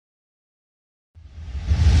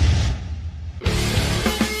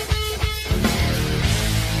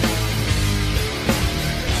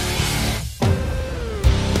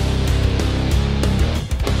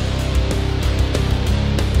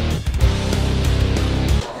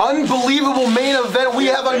Unbelievable main event. We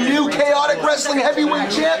have a new chaotic wrestling heavyweight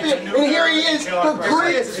champion, and here he is, the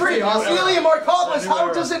great freak, Elia Markopoulos.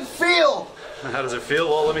 How does it feel? How does it feel?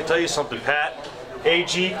 Well, let me tell you something, Pat.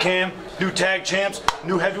 AG, Cam, new tag champs,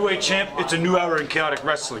 new heavyweight champ. It's a new era in chaotic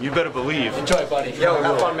wrestling. You better believe. Enjoy it, buddy. Yo,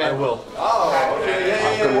 have fun, man. I will. Oh, okay,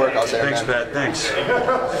 yeah. Good work out there, Thanks, man. Pat. Thanks.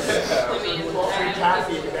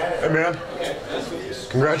 Hey, man.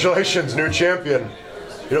 Congratulations, new champion.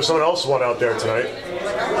 You know, someone else won out there tonight.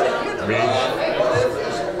 Me.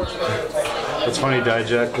 That's funny,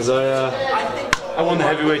 Dijak, because I won the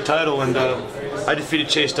heavyweight title and I defeated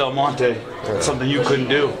Chase Del Monte. That's something you couldn't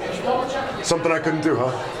do. Something I couldn't do, huh?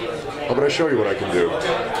 How about I show you what I can do?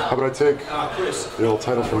 How about I take the old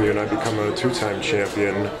title from you and I become a two-time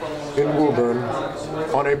champion in Woburn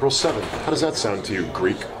on April 7th? How does that sound to you,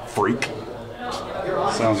 Greek freak?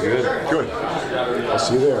 Sounds good. Good. I'll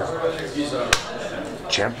see you there.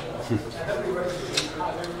 Champ.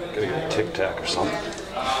 Gotta get a tic-tac or something.